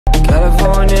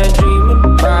California dreaming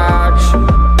about you.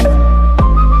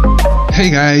 Hey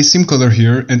guys, SimCoder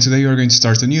here, and today we are going to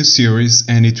start a new series,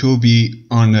 and it will be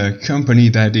on a company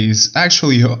that is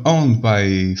actually owned by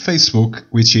Facebook,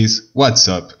 which is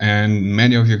WhatsApp, and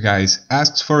many of you guys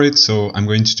asked for it, so I'm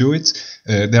going to do it.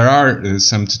 There are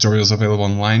some tutorials available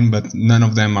online, but none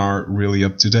of them are really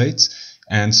up to date,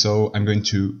 and so I'm going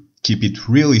to keep it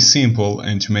really simple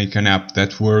and to make an app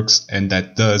that works and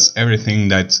that does everything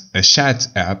that a chat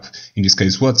app, in this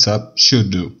case WhatsApp,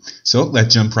 should do. So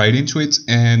let's jump right into it,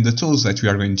 and the tools that we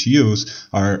are going to use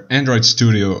are Android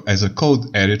Studio as a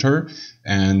code editor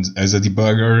and as a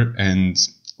debugger and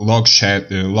logcat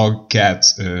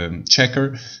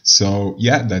checker. So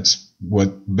yeah, that's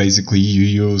what basically you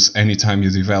use anytime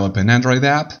you develop an Android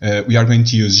app. We are going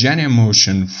to use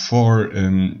Genymotion for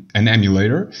an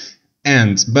emulator.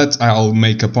 But I'll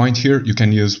make a point here, you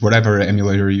can use whatever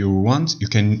emulator you want. You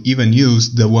can even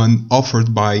use the one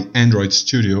offered by Android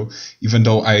Studio, even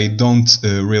though I don't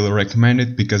really recommend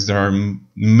it because there are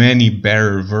many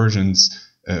better versions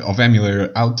of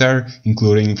emulator out there,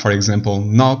 including, for example,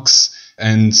 Nox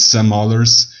and some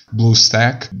others.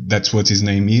 BlueStack, that's what his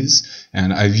name is,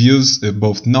 and I've used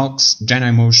both Nox,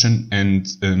 Genymotion, and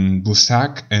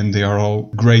BlueStack, and they are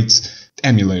all great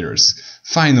emulators.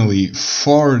 Finally,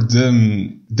 for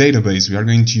the database, we are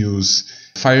going to use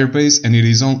Firebase, and it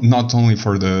is not only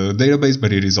for the database,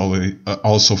 but it is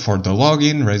also for the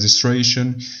login,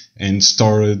 registration, and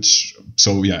storage.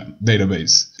 So yeah,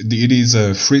 database. It is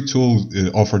a free tool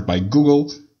offered by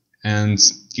Google, and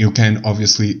you can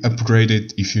obviously upgrade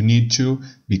it if you need to,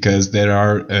 because there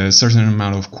are a certain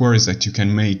amount of queries that you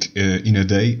can make in a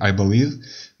day, I believe,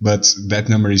 but that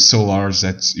number is so large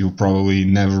that you'll probably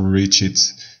never reach it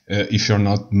if you're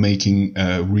not making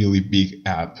a really big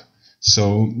app.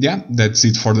 So yeah, that's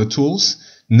it for the tools.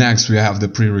 Next we have the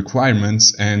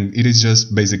pre-requirements, and it is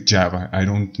just basic Java. I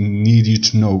don't need you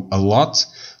to know a lot.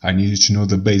 I need you to know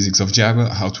the basics of Java,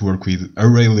 how to work with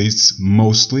array lists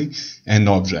mostly, and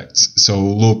objects. So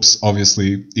loops,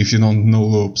 obviously, if you don't know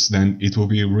loops, then it will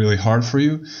be really hard for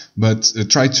you. But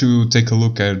try to take a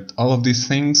look at all of these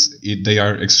things. They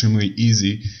are extremely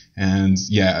easy, and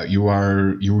yeah, you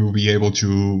will be able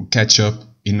to catch up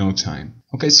in no time.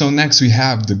 Okay, so next we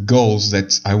have the goals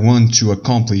that I want to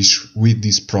accomplish with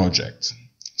this project.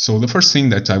 So the first thing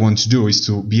that I want to do is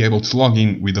to be able to log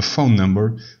in with a phone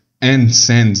number and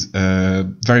send a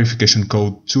verification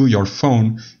code to your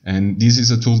phone, and this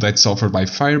is a tool that's offered by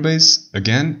Firebase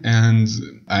again, and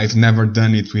I've never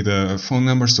done it with a phone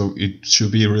number, so it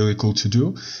should be really cool to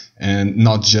do, and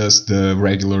not just the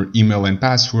regular email and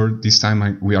password. This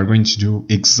time we are going to do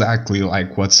exactly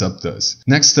like WhatsApp does.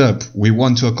 Next up, we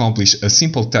want to accomplish a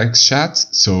simple text chat,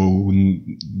 so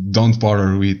don't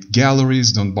bother with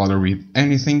galleries, don't bother with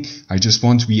anything. I just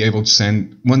want to be able to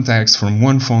send one text from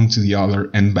one phone to the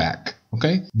other and back.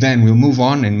 Okay, then we'll move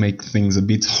on and make things a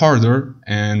bit harder,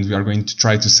 and we are going to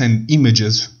try to send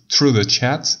images through the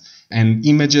chat. And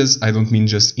images, I don't mean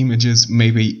just images,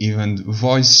 maybe even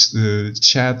voice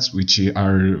chats, which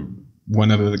are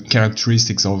one of the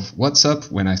characteristics of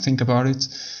WhatsApp when I think about it.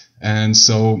 And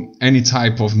so any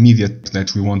type of media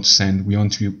that we want to send, we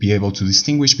want to be able to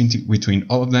distinguish between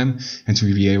all of them and to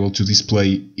be able to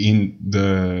display in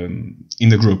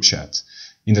the group chat,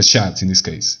 in the chat in this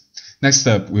case. Next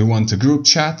up, we want a group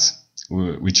chat,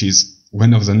 which is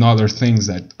one of the other things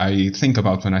that I think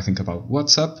about when I think about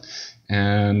WhatsApp.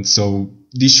 And so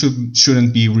this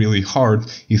shouldn't be really hard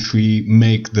if we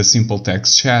make the simple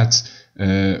text chat,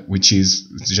 which is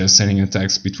just sending a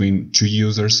text between two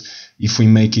users. If we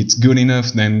make it good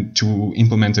enough, then to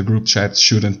implement a group chat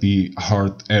shouldn't be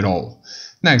hard at all.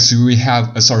 Next, we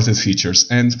have assorted features,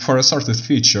 and for assorted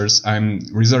features, I'm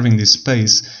reserving this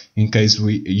space in case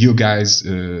you guys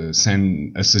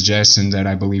send a suggestion that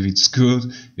I believe it's cool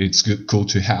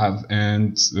to have,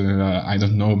 and I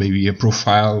don't know, maybe a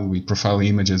profile with profile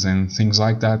images and things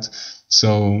like that.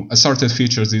 So assorted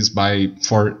features is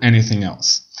for anything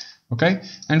else. Okay,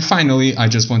 and finally, I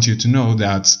just want you to know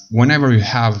that whenever you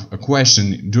have a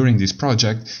question during this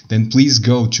project, then please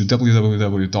go to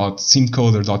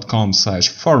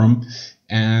www.simcoder.com/forum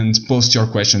and post your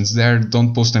questions there.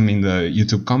 Don't post them in the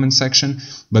YouTube comment section,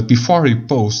 but before you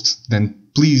post, then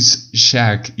please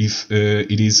check if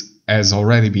it has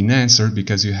already been answered,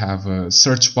 because you have a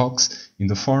search box in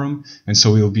the forum, and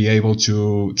so we'll be able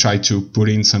to try to put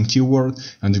in some keyword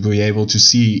and we'll be able to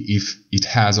see if it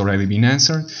has already been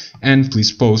answered. And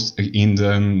please post in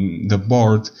the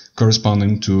board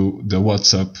corresponding to the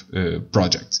WhatsApp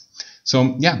project.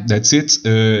 So yeah, that's it.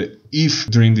 If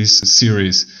during this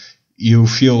series you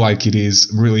feel like it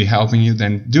is really helping you,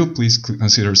 then do please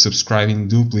consider subscribing,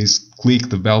 do please click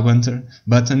the bell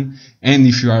button, and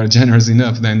if you are generous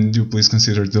enough, then do please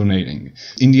consider donating.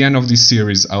 In the end of this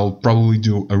series, I'll probably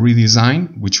do a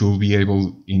redesign, which will be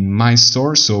able in my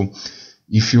store, so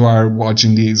if you are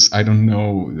watching this, I don't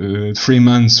know, 3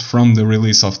 months from the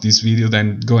release of this video,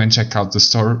 then go and check out the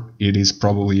store. It is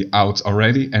probably out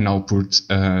already, and I'll put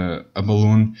a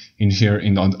balloon in here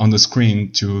on the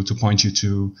screen to point you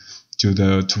to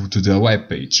the web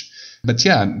page. But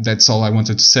yeah, that's all I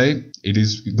wanted to say. It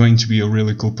is going to be a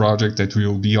really cool project that we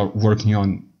will be working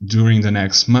on during the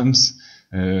next months,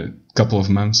 couple of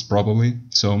months probably.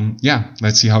 So yeah,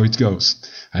 let's see how it goes.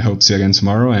 I hope to see you again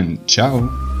tomorrow, and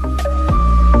ciao!